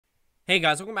Hey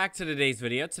guys, welcome back to today's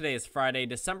video. Today is Friday,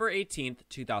 December 18th,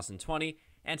 2020,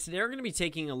 and today we're going to be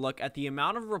taking a look at the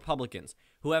amount of Republicans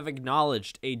who have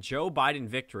acknowledged a Joe Biden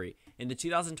victory in the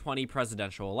 2020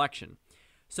 presidential election.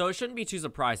 So it shouldn't be too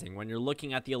surprising when you're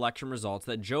looking at the election results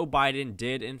that Joe Biden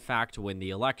did in fact win the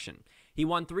election. He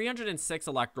won 306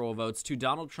 electoral votes to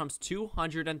Donald Trump's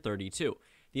 232.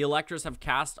 The electors have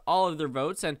cast all of their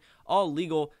votes and all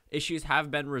legal issues have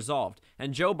been resolved,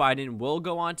 and Joe Biden will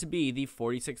go on to be the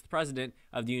 46th president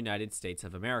of the United States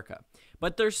of America.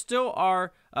 But there still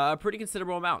are a pretty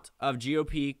considerable amount of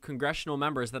GOP congressional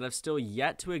members that have still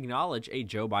yet to acknowledge a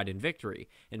Joe Biden victory.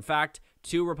 In fact,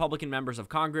 2 Republican members of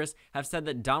Congress have said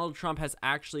that Donald Trump has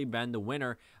actually been the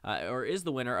winner or is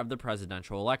the winner of the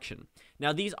presidential election.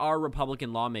 Now, these are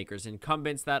Republican lawmakers,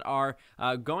 incumbents that are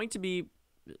going to be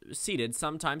seated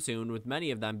sometime soon, with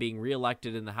many of them being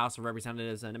reelected in the House of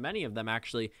Representatives and many of them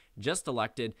actually just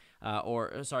elected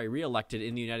reelected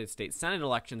in the United States Senate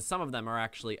elections. Some of them are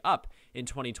actually up in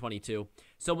 2022.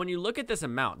 So when you look at this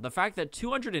amount, the fact that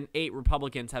 208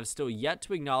 Republicans have still yet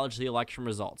to acknowledge the election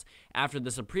results after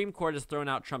the Supreme Court has thrown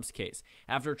out Trump's case,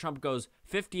 after Trump goes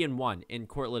 50-1 in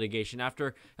court litigation,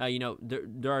 after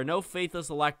there are no faithless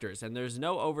electors and there's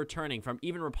no overturning from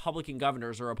even Republican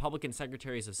governors or Republican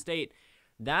secretaries of state,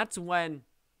 that's when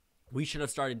we should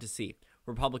have started to see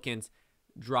Republicans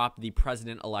drop the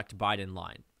President-elect Biden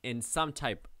line in some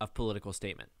type of political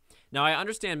statement. Now, I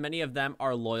understand many of them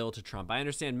are loyal to Trump. I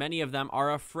understand many of them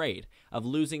are afraid of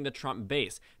losing the Trump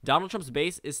base. Donald Trump's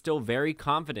base is still very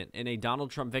confident in a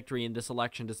Donald Trump victory in this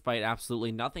election, despite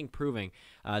absolutely nothing proving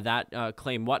that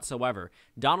claim whatsoever.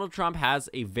 Donald Trump has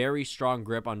a very strong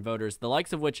grip on voters, the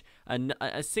likes of which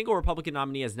a single Republican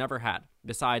nominee has never had,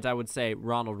 besides, I would say,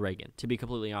 Ronald Reagan, to be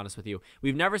completely honest with you.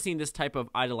 We've never seen this type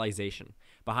of idolization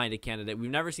behind a candidate. We've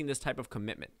never seen this type of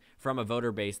commitment from a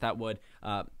voter base that would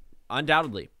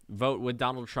undoubtedly vote with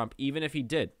Donald Trump, even if he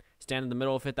did stand in the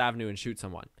middle of Fifth Avenue and shoot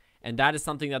someone. And that is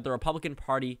something that the Republican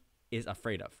Party is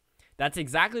afraid of. That's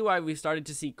exactly why we started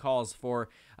to see calls for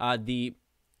the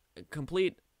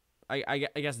complete, I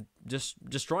guess, just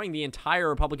destroying the entire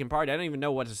Republican Party. I don't even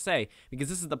know what to say, because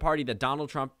this is the party that Donald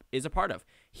Trump is a part of.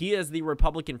 He is the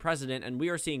Republican president, and we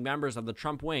are seeing members of the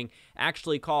Trump wing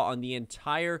actually call on the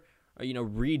entire,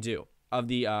 redo of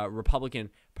the Republican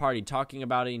Party, talking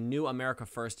about a new America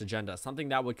First agenda, something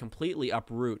that would completely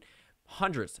uproot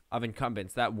hundreds of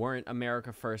incumbents that weren't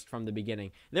America First from the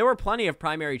beginning. There were plenty of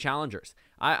primary challengers.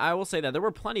 I will say that there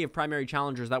were plenty of primary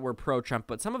challengers that were pro-Trump,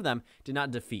 but some of them did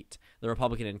not defeat the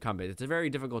Republican incumbent. It's very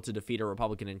difficult to defeat a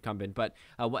Republican incumbent, but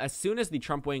as soon as the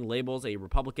Trump wing labels a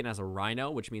Republican as a rhino,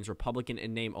 which means Republican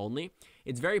in name only,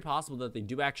 it's very possible that they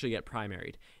do actually get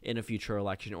primaried in a future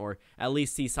election, or at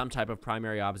least see some type of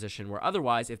primary opposition, where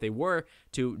otherwise, if they were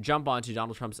to jump onto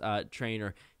Donald Trump's train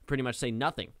or pretty much say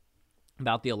nothing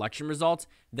about the election results,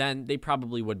 then they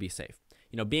probably would be safe.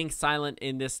 Being silent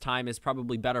in this time is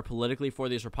probably better politically for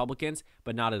these Republicans,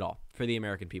 but not at all for the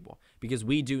American people, because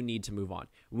we do need to move on.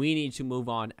 We need to move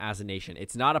on as a nation.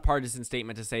 It's not a partisan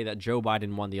statement to say that Joe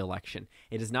Biden won the election.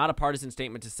 It is not a partisan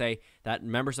statement to say that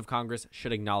members of Congress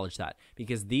should acknowledge that,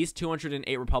 because these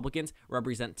 208 Republicans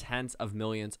represent tens of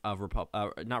millions of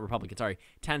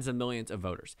tens of millions of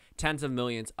voters, tens of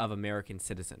millions of American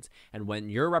citizens. And when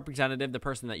your representative, the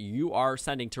person that you are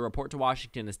sending to report to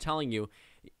Washington, is telling you,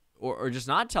 or just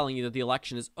not telling you, that the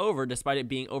election is over despite it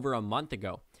being over a month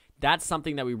ago, that's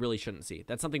something that we really shouldn't see.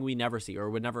 That's something we never see or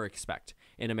would never expect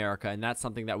in America, and that's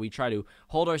something that we try to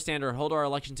hold our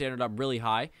election standard up really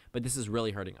high, but this is really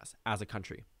hurting us as a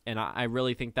country. And I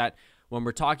really think that when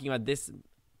we're talking about this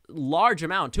large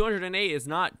amount, 208 is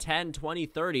not 10, 20,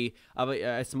 30 of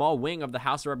a small wing of the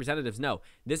House of Representatives. No,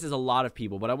 this is a lot of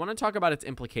people, but I want to talk about its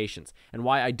implications and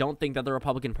why I don't think that the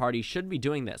Republican Party should be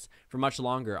doing this for much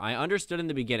longer. I understood in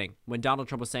the beginning when Donald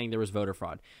Trump was saying there was voter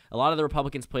fraud. A lot of the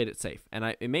Republicans played it safe,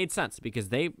 and it made sense, because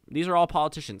these are all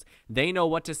politicians. They know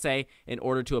what to say in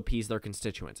order to appease their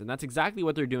constituents, and that's exactly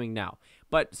what they're doing now.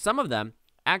 But some of them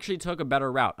actually took a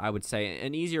better route, I would say,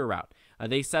 an easier route.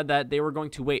 They said that they were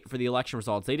going to wait for the election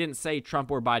results. They didn't say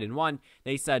Trump or Biden won.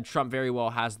 They said Trump very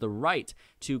well has the right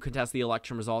to contest the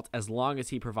election results as long as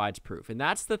he provides proof. And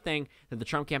that's the thing that the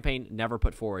Trump campaign never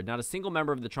put forward. Not a single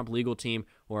member of the Trump legal team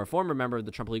or a former member of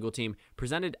the Trump legal team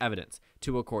presented evidence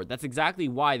to a court. That's exactly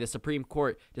why the Supreme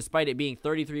Court, despite it being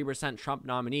 33% Trump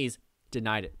nominees,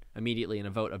 denied it immediately in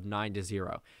a vote of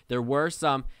 9-0. There were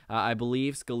some, I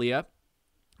believe, Scalia,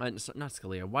 not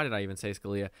Scalia. Why did I even say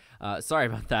Scalia? Sorry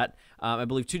about that. I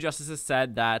believe 2 justices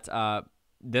said that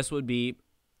this would be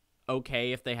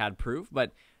okay if they had proof,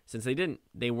 but since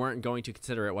they weren't going to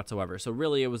consider it whatsoever. So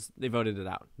really, they voted it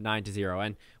out 9-0.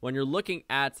 And when you're looking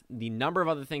at the number of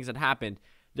other things that happened,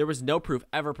 there was no proof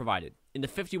ever provided. In the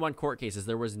 51 court cases,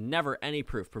 there was never any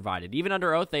proof provided. Even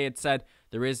under oath, they had said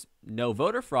there is no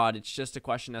voter fraud. It's just a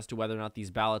question as to whether or not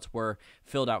these ballots were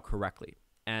filled out correctly.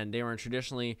 And they were in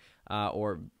traditionally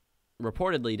or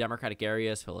reportedly Democratic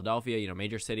areas, Philadelphia,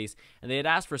 major cities, and they had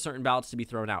asked for certain ballots to be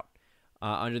thrown out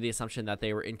under the assumption that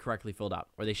they were incorrectly filled out,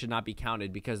 or they should not be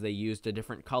counted because they used a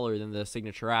different color than the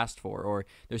signature asked for, or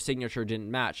their signature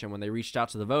didn't match. And when they reached out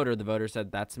to the voter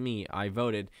said, "That's me, I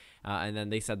voted," and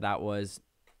then they said that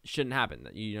shouldn't happen.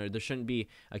 There shouldn't be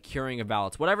a curing of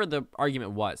ballots. Whatever the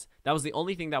argument was, that was the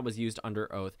only thing that was used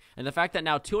under oath. And the fact that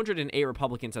now 208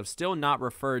 Republicans have still not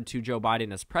referred to Joe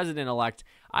Biden as president-elect,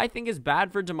 I think is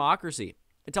bad for democracy.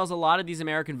 It tells a lot of these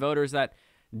American voters that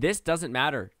this doesn't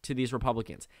matter to these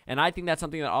Republicans. And I think that's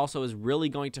something that also is really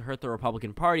going to hurt the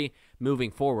Republican Party moving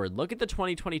forward. Look at the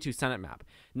 2022 Senate map.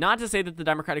 Not to say that the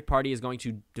Democratic Party is going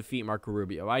to defeat Marco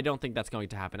Rubio. I don't think that's going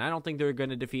to happen. I don't think they're going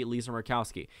to defeat Lisa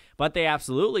Murkowski. But they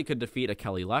absolutely could defeat a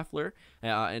Kelly Loeffler,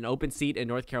 an open seat in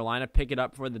North Carolina, pick it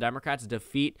up for the Democrats,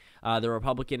 defeat the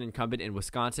Republican incumbent in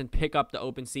Wisconsin, pick up the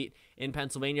open seat in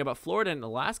Pennsylvania. But Florida and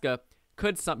Alaska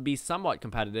could be somewhat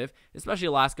competitive, especially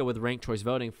Alaska with ranked choice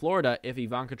voting. Florida, if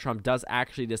Ivanka Trump does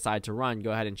actually decide to run,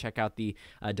 go ahead and check out the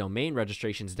domain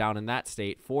registrations down in that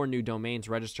state. 4 new domains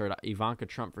registered: Ivanka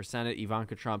Trump for Senate,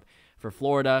 Ivanka Trump for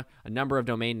Florida, a number of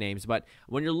domain names. But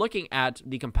when you're looking at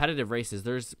the competitive races,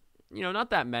 there's not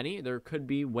that many. There could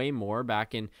be way more.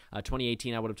 Back in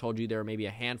 2018, I would have told you there were maybe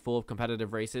a handful of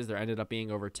competitive races. There ended up being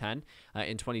over 10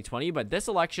 in 2020. But this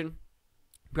election,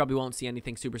 probably won't see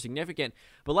anything super significant.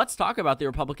 But let's talk about the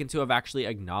Republicans who have actually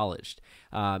acknowledged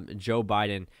Joe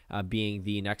Biden being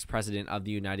the next president of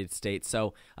the United States.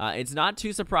 So it's not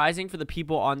too surprising for the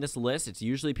people on this list. It's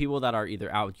usually people that are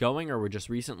either outgoing or were just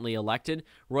recently elected.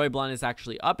 Roy Blunt is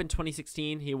actually up in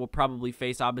 2016. He will probably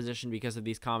face opposition because of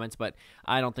these comments, but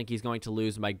I don't think he's going to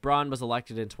lose. Mike Braun was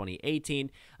elected in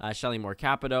 2018. Shelley Moore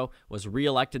Capito was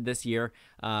reelected this year.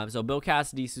 So Bill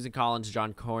Cassidy, Susan Collins,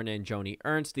 John Cornyn, Joni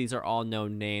Ernst, these are all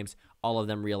known names, all of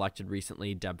them reelected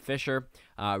recently. Deb Fischer,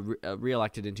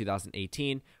 reelected in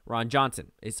 2018. Ron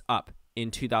Johnson is up in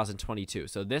 2022.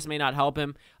 So this may not help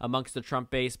him amongst the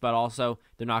Trump base, but also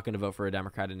they're not going to vote for a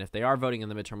Democrat. And if they are voting in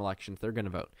the midterm elections, they're going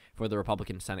to vote for the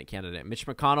Republican Senate candidate. Mitch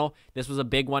McConnell, this was a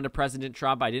big one to President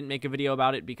Trump. I didn't make a video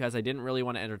about it because I didn't really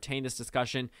want to entertain this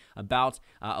discussion about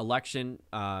election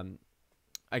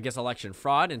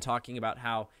fraud and talking about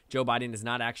how Joe Biden is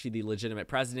not actually the legitimate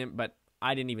president, but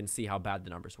I didn't even see how bad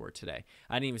the numbers were today.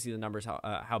 I didn't even see the numbers,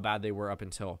 how bad they were up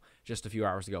until just a few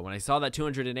hours ago. When I saw that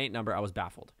 208 number, I was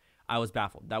baffled. I was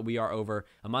baffled that we are over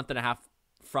a month and a half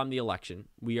from the election.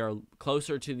 We are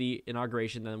closer to the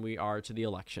inauguration than we are to the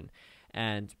election.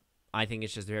 And I think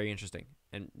it's just very interesting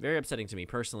and very upsetting to me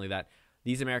personally that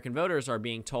these American voters are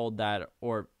being told that,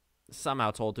 or somehow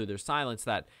told through their silence,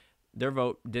 that their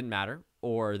vote didn't matter,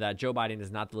 or that Joe Biden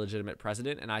is not the legitimate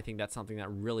president. And I think that's something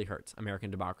that really hurts American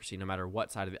democracy, no matter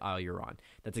what side of the aisle you're on.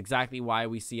 That's exactly why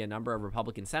we see a number of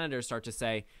Republican senators start to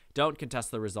say, don't contest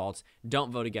the results,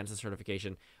 don't vote against the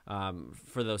certification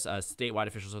for those statewide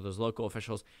officials or those local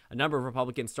officials. A number of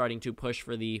Republicans starting to push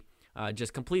for the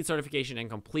just complete certification and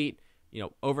complete,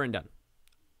 over and done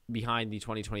behind the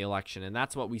 2020 election. And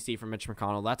that's what we see from Mitch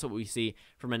McConnell. That's what we see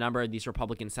from a number of these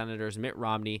Republican senators. Mitt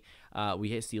Romney,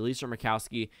 we see Lisa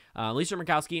Murkowski. Lisa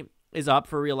Murkowski is up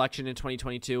for re-election in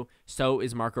 2022. So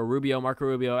is Marco Rubio. Marco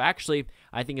Rubio actually,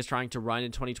 I think, is trying to run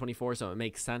in 2024, so it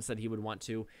makes sense that he would want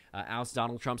to oust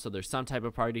Donald Trump. So there's some type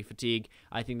of party fatigue.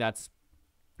 I think that's,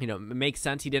 it makes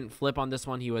sense. He didn't flip on this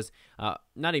one. He was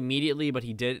not immediately, but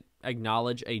he did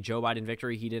acknowledge a Joe Biden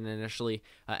victory. He didn't initially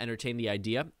entertain the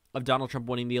idea of Donald Trump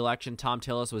winning the election. Tom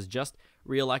Tillis was just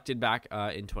reelected back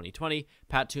in 2020.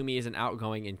 Pat Toomey is an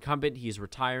outgoing incumbent. He's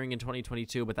retiring in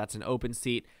 2022, but that's an open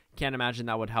seat. Can't imagine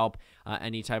that would help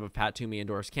any type of Pat Toomey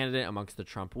endorsed candidate amongst the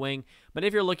Trump wing. But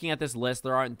if you're looking at this list,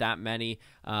 there aren't that many,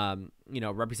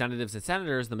 representatives and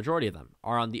senators. The majority of them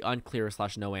are on the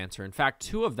unclear/no answer. In fact,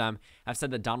 2 of them have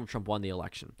said that Donald Trump won the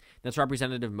election. That's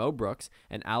Representative Mo Brooks,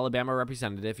 an Alabama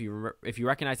representative. If you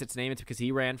recognize its name, it's because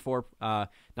he ran for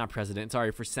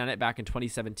for Senate back in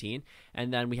 2017.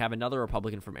 And then we have another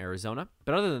Republican from Arizona.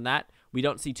 But other than that, we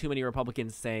don't see too many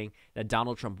Republicans saying that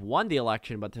Donald Trump won the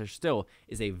election, but there still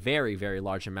is a very, very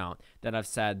large amount that have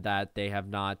said that they have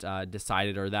not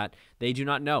decided, or that they do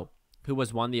not know who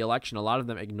was won the election. A lot of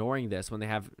them ignoring this when they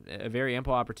have a very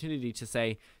ample opportunity to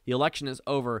say the election is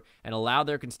over and allow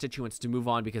their constituents to move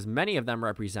on, because many of them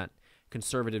represent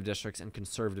conservative districts and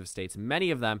conservative states.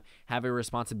 Many of them have a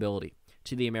responsibility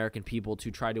to the American people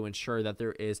to try to ensure that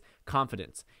there is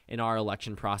confidence in our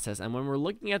election process. And when we're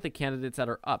looking at the candidates that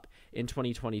are up in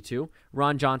 2022,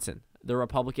 Ron Johnson, the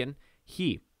Republican,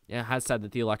 he has said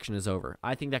that the election is over.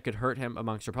 I think that could hurt him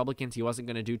amongst Republicans. He wasn't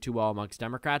going to do too well amongst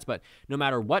Democrats, but no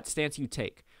matter what stance you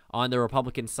take on the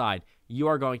Republican side, you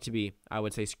are going to be, I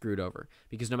would say, screwed over.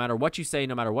 Because no matter what you say,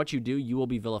 no matter what you do, you will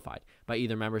be vilified by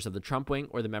either members of the Trump wing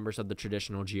or the members of the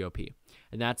traditional GOP.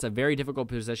 And that's a very difficult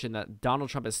position that Donald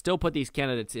Trump has still put these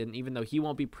candidates in, even though he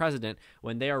won't be president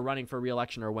when they are running for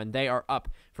re-election or when they are up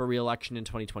for re-election in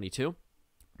 2022.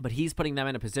 But he's putting them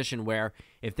in a position where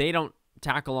if they don't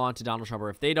tackle on to Donald Trump, or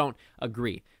if they don't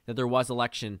agree that there was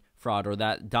election fraud or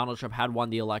that Donald Trump had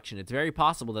won the election, it's very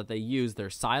possible that they use their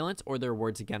silence or their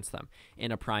words against them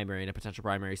in a primary, in a potential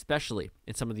primary, especially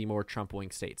in some of the more Trump-wing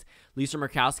states. Lisa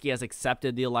Murkowski has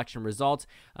accepted the election results.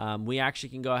 We actually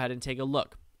can go ahead and take a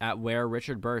look at where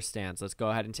Richard Burr stands. Let's go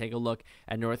ahead and take a look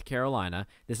at North Carolina.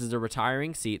 This is a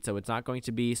retiring seat, so it's not going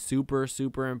to be super,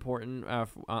 super important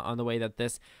on the way that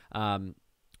this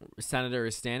senator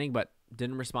is standing, but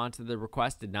didn't respond to the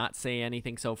request, did not say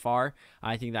anything so far.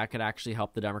 I think that could actually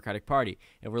help the Democratic Party.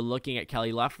 If we're looking at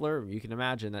Kelly Loeffler, you can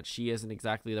imagine that she isn't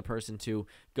exactly the person to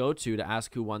go to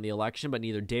ask who won the election, but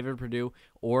neither David Perdue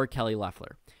or Kelly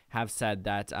Loeffler have said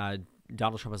that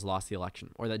Donald Trump has lost the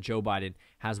election or that Joe Biden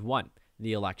has won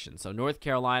the election. So North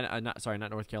Carolina, not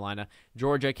North Carolina,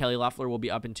 Georgia, Kelly Loeffler will be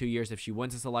up in 2 years if she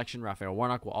wins this election. Raphael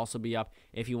Warnock will also be up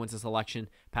if he wins this election.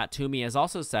 Pat Toomey has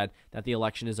also said that the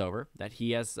election is over, that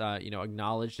he has,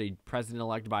 acknowledged a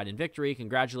President-elect Biden victory,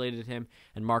 congratulated him,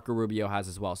 and Marco Rubio has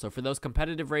as well. So for those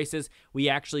competitive races, we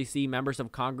actually see members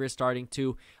of Congress starting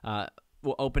to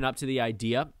will open up to the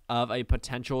idea of a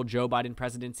potential Joe Biden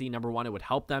presidency. Number one, it would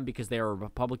help them because they are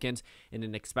Republicans in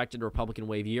an expected Republican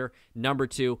wave year. Number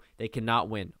two, they cannot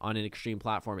win on an extreme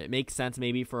platform. It makes sense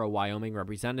maybe for a Wyoming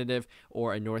representative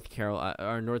or a North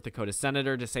Dakota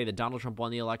senator to say that Donald Trump won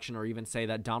the election, or even say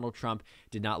that Donald Trump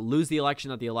did not lose the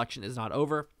election, that the election is not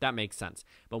over. That makes sense.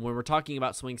 But when we're talking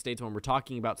about swing states, when we're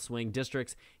talking about swing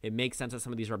districts, it makes sense that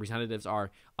some of these representatives are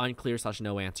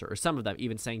unclear/no answer, or some of them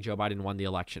even saying Joe Biden won the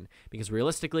election. Because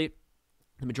realistically,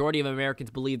 the majority of Americans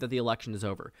believe that the election is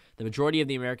over. The majority of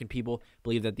the American people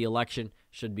believe that the election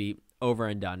should be over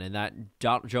and done, and that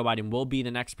Joe Biden will be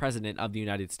the next president of the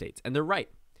United States. And they're right.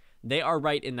 They are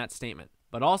right in that statement.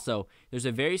 But also, there's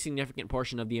a very significant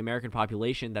portion of the American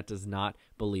population that does not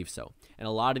believe so. And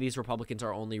a lot of these Republicans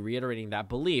are only reiterating that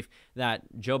belief that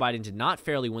Joe Biden did not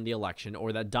fairly win the election,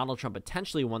 or that Donald Trump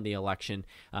potentially won the election,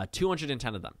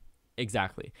 210 of them.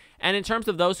 Exactly. And in terms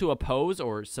of those who oppose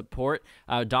or support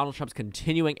Donald Trump's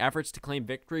continuing efforts to claim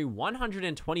victory,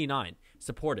 129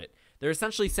 support it. They're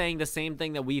essentially saying the same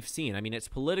thing that we've seen. I mean, it's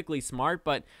politically smart,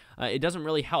 but it doesn't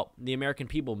really help the American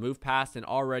people move past an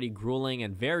already grueling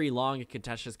and very long and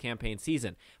contentious campaign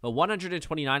season. But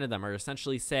 129 of them are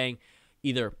essentially saying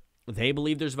either they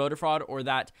believe there's voter fraud, or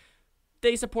that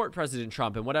they support President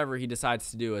Trump and whatever he decides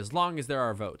to do, as long as there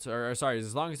are votes,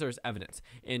 as long as there's evidence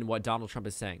in what Donald Trump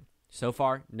is saying. So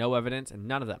far, no evidence, and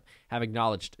none of them have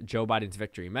acknowledged Joe Biden's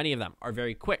victory. Many of them are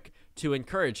very quick to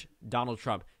encourage Donald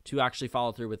Trump to actually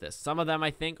follow through with this. Some of them,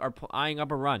 I think, are eyeing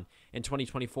up a run in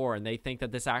 2024, and they think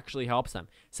that this actually helps them.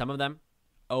 Some of them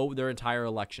owe their entire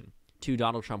election to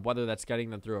Donald Trump, whether that's getting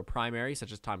them through a primary,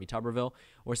 such as Tommy Tuberville,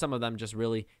 or some of them just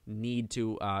really need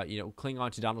to, cling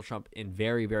on to Donald Trump in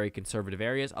very, very conservative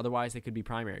areas. Otherwise, they could be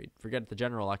primaried. Forget the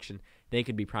general election. They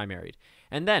could be primaried.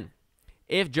 And then,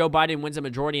 if Joe Biden wins a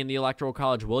majority in the Electoral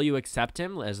College, will you accept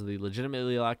him as the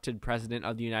legitimately elected president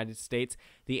of the United States?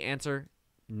 The answer,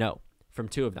 no, from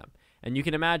two of them. And you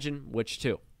can imagine which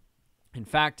two. In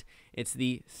fact, it's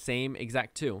the same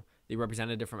exact two, the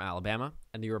representative from Alabama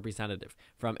and the representative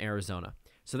from Arizona.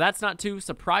 So that's not too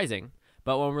surprising.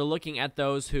 But when we're looking at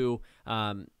those who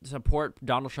support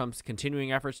Donald Trump's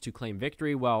continuing efforts to claim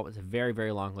victory, well, it's a very,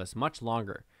 very long list, much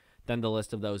longer than the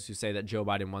list of those who say that Joe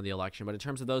Biden won the election. But in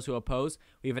terms of those who oppose,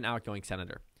 we have an outgoing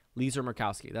senator, Lisa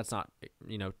Murkowski. That's not,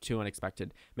 too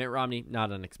unexpected. Mitt Romney,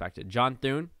 not unexpected. John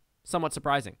Thune, somewhat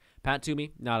surprising. Pat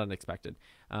Toomey, not unexpected.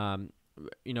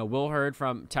 Will Hurd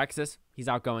from Texas, he's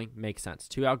outgoing, makes sense.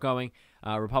 Two outgoing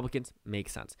Republicans,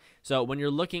 makes sense. So when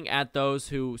you're looking at those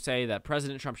who say that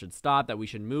President Trump should stop, that we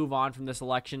should move on from this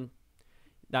election,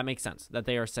 that makes sense, that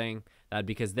they are saying that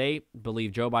because they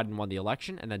believe Joe Biden won the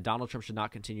election and that Donald Trump should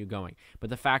not continue going. But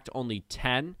the fact only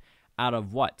 10 out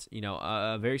of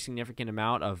a very significant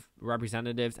amount of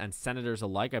representatives and senators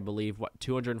alike, I believe,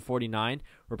 249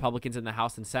 Republicans in the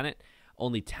House and Senate,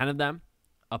 only 10 of them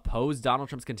oppose Donald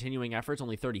Trump's continuing efforts,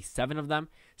 only 37 of them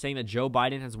saying that Joe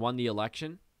Biden has won the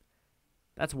election.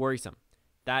 That's worrisome.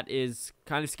 that is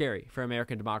kind of scary for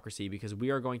American democracy, because we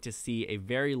are going to see a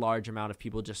very large amount of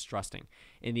people distrusting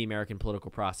in the American political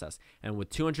process. And with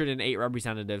 208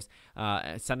 representatives,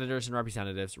 senators and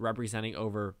representatives representing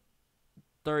over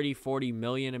 30, 40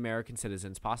 million American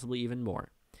citizens, possibly even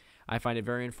more, I find it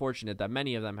very unfortunate that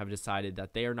many of them have decided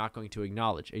that they are not going to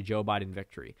acknowledge a Joe Biden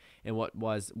victory in what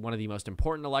was one of the most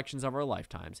important elections of our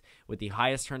lifetimes, with the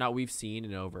highest turnout we've seen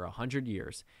in over 100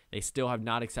 years. They still have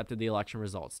not accepted the election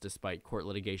results, despite court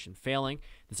litigation failing,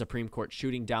 the Supreme Court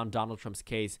shooting down Donald Trump's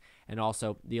case, and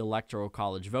also the Electoral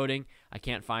College voting. I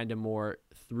can't find a more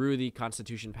through the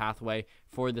Constitution pathway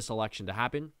for this election to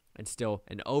happen, and still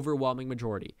an overwhelming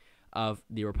majority of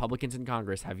the Republicans in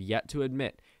Congress have yet to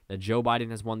admit that Joe Biden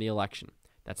has won the election.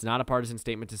 That's not a partisan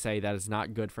statement to say that is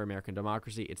not good for American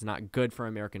democracy. It's not good for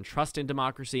American trust in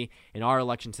democracy, in our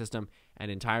election system, and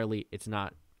entirely it's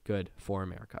not good for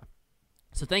America.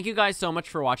 So thank you guys so much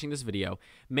for watching this video.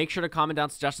 Make sure to comment down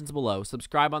suggestions below,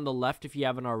 subscribe on the left if you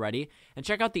haven't already, and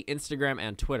check out the Instagram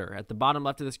and Twitter. At the bottom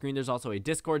left of the screen, there's also a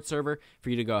Discord server for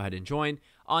you to go ahead and join.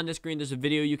 On the screen, there's a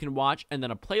video you can watch, and then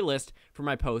a playlist for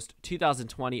my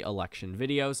post-2020 election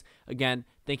videos. Again,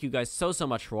 thank you guys so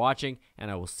much for watching, and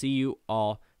I will see you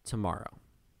all tomorrow.